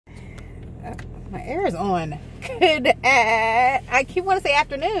My air is on. Good, I keep wanting to say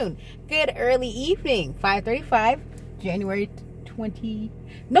afternoon. Good early evening. 5:35, January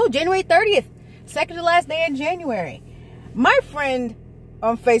 30th. Second to last day in January. My friend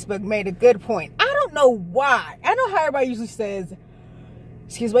on Facebook made a good point. I don't know why. I know how everybody usually says,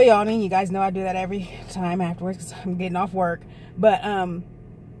 excuse me yawning. You guys know I do that every time afterwards because I'm getting off work. But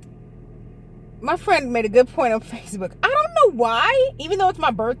my friend made a good point on Facebook. I don't know why, even though it's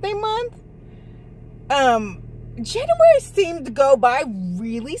my birthday month, January seemed to go by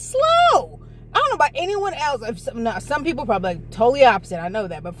really slow. I don't know about anyone else. Some people probably like totally opposite. I know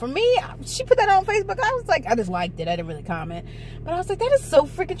that. But for me, she put that on Facebook. I was like, I just liked it. I didn't really comment. But I was like, that is so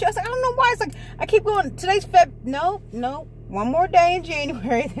freaking true. I was like, I don't know why. It's like, I keep going. Today's no. One more day in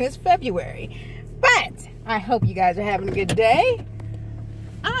January, then it's February. But I hope you guys are having a good day.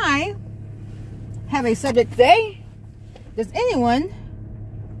 I have a subject today. Does anyone,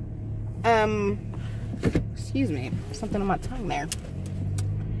 excuse me, something on my tongue there.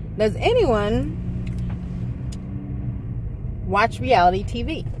 Does anyone watch reality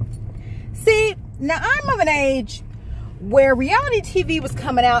TV? See, now I'm of an age where reality TV was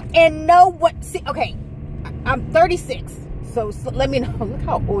coming out and okay, I'm 36. So let me know. Look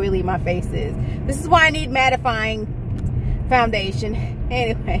how oily my face is. This is why I need mattifying foundation.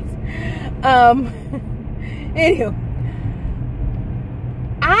 Anyways, anywho,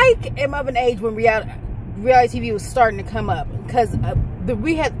 I am of an age when reality TV was starting to come up because I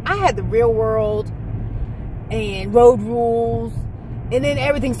had the Real World and Road Rules, and then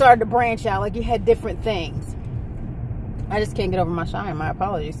everything started to branch out. Like you had different things. I just can't get over my shine. My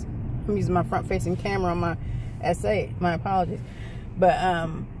apologies. I'm using my front-facing camera on my essay. My apologies. But I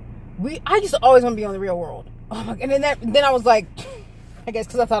used to always want to be on the Real World. Oh my! And then I was like, I guess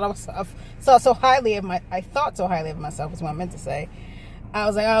because I thought I thought so highly of myself is what I meant to say. I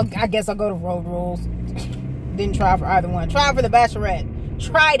was like, oh, I guess I'll go to Road Rules. Didn't try for either one. Tried for the Bachelorette.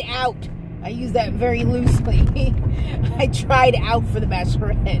 Tried out. I use that very loosely. I tried out for the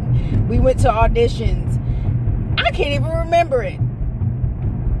Bachelorette. We went to auditions. I can't even remember it.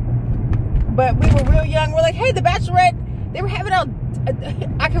 But we were real young. We're like, hey, the Bachelorette. They were having out.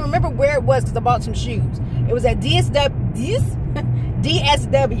 I can remember where it was because I bought some shoes. It was at DSW,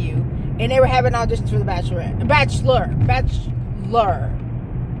 and they were having auditions for the Bachelorette. Bachelor.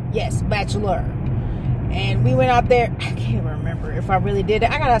 Yes, Bachelor. And we went out there. I can't even remember if I really did it.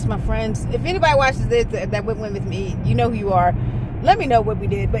 I gotta ask my friends. If anybody watches this that went with me, you know who you are. Let me know what we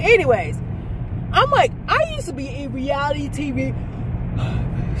did. But anyways, I'm like, I used to be a reality TV.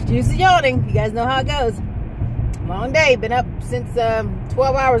 Excuse the yawning. You guys know how it goes. Long day. Been up since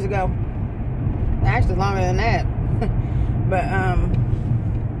 12 hours ago. Actually, longer than that. But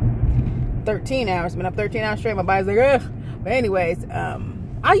 13 hours. Been up 13 hours straight. My body's like, ugh. But anyways,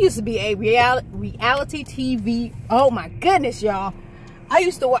 I used to be a reality TV. Oh my goodness, y'all. I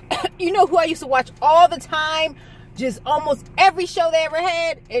used to watch, you know who I used to watch all the time? Just almost every show they ever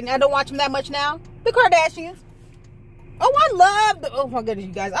had. And I don't watch them that much now. The Kardashians. Oh my goodness,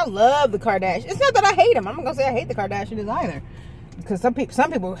 you guys. I love the Kardashians. It's not that I hate them. I'm not going to say I hate the Kardashians either. Because some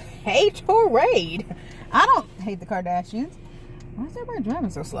people hate or raid. I don't hate the Kardashians. Why is everybody driving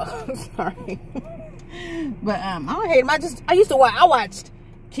so slow? Sorry. But I don't hate them. I watched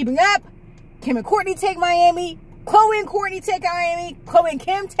Keeping Up, Kim and Courtney Take Miami, Chloe and Courtney Take Miami, Chloe and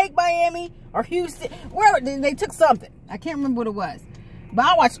Kim Take Miami, or Houston, wherever. They took something. I can't remember what it was. But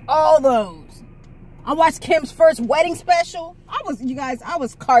I watched all those. I watched Kim's first wedding special. I was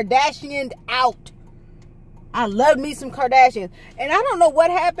Kardashianed out. I loved me some Kardashians. And I don't know what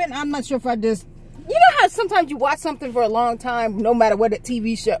happened. I'm not sure if I just, you know how sometimes you watch something for a long time, no matter what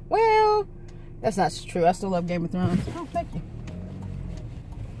TV show. Well, that's not true. I still love Game of Thrones. Oh, thank you.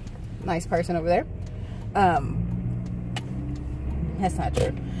 Nice person over there. That's not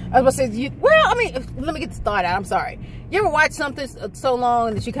true. I was going to say, well, I mean, let me get this thought out. I'm sorry. You ever watch something so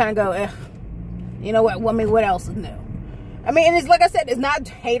long that you kind of go, you know what? I mean, what else is new? I mean, and it's like I said, it's not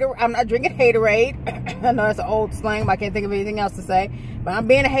hater. I'm not drinking haterade. I know that's an old slang, but I can't think of anything else to say. But I'm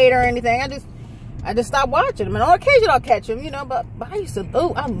being a hater or anything. I just stopped watching them. And on occasion, I'll catch them, you know. But I used to,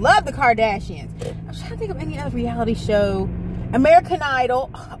 I love the Kardashians. I'm trying to think of any other reality show. American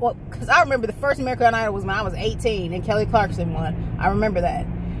Idol. Well, because I remember the first American Idol was when I was 18 and Kelly Clarkson won. I remember that.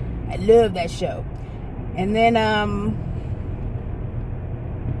 I love that show. And then, I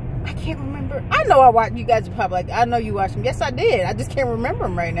can't remember. I know I watched, you guys are probably like, I know you watched them. Yes, I did. I just can't remember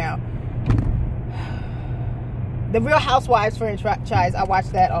them right now. The Real Housewives franchise, I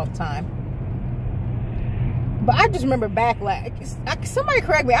watched that all the time. But I just remember back, like, somebody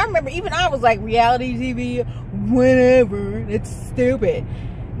correct me. I remember even I was like, reality TV, whatever. It's stupid.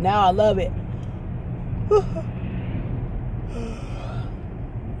 Now I love it.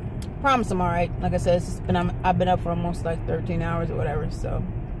 Promise I'm alright. Like I said, I've been up for almost like 13 hours or whatever, so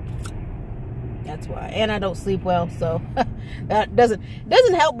that's why. And I don't sleep well, so that doesn't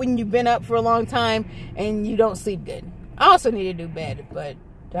help when you've been up for a long time and you don't sleep good. I also need to do bed, but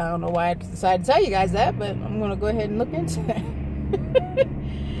I don't know why I decided to tell you guys that, but I'm gonna go ahead and look into that.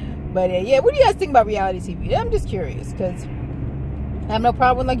 But yeah, what do you guys think about reality TV? I'm just curious, because I have no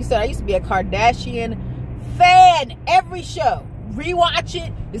problem. Like you said, I used to be a Kardashian fan. Every show, rewatch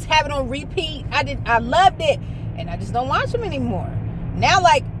it, just have it on repeat. I loved it, and I just don't watch them anymore. Now,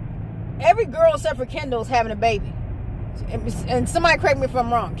 like, every girl except for Kendall's having a baby. And somebody correct me if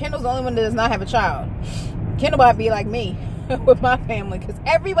I'm wrong. Kendall's the only one that does not have a child. Kendall might be like me with my family, because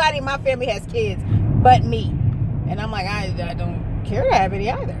everybody in my family has kids but me. And I'm like, I don't care to have any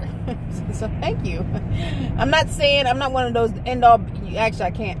either. So thank you. I'm not one of those end all. Actually,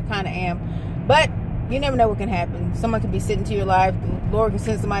 I kind of am. But you never know what can happen. Someone could be sitting to your life. The Lord can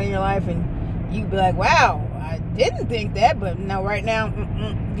send somebody in your life, and you'd be like, wow, I didn't think that. But no, right now,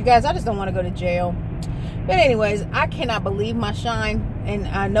 you guys, I just don't want to go to jail. But anyways, I cannot believe my shine, and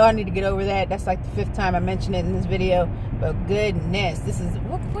I know I need to get over that. That's like the 5th time I mentioned it in this video. But goodness, this is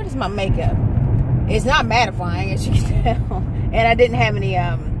what is my makeup? It's not mattifying, as you can tell. And I didn't have any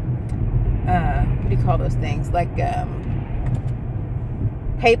what do you call those things? Like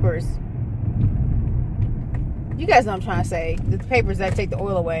papers. You guys know what I'm trying to say. The papers that take the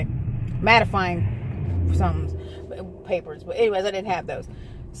oil away. Mattifying papers. But anyways, I didn't have those.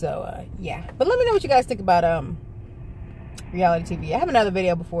 So yeah. But let me know what you guys think about reality TV. I have another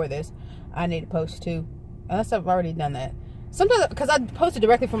video before this I need to post too. Unless I've already done that. Sometimes, because I post it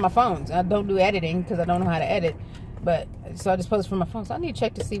directly from my phones. I don't do editing because I don't know how to edit. But, so I just post it from my phone. So I need to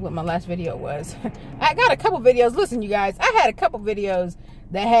check to see what my last video was. I got a couple videos. Listen, you guys, I had a couple videos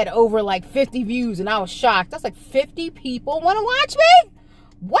that had over like 50 views, and I was shocked. That's like 50 people want to watch me?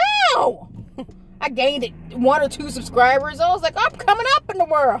 Wow! I gained 1 or 2 subscribers. I was like, I'm coming up in the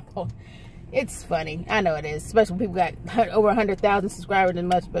world. It's funny. I know it is. Especially when people got over 100,000 subscribers and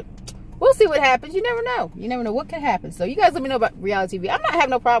much, but we'll see what happens. You never know. You never know what can happen. So you guys let me know about reality TV. I'm not having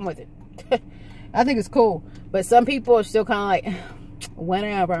no problem with it. I think it's cool. But some people are still kind of like,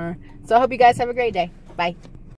 whatever. So I hope you guys have a great day. Bye.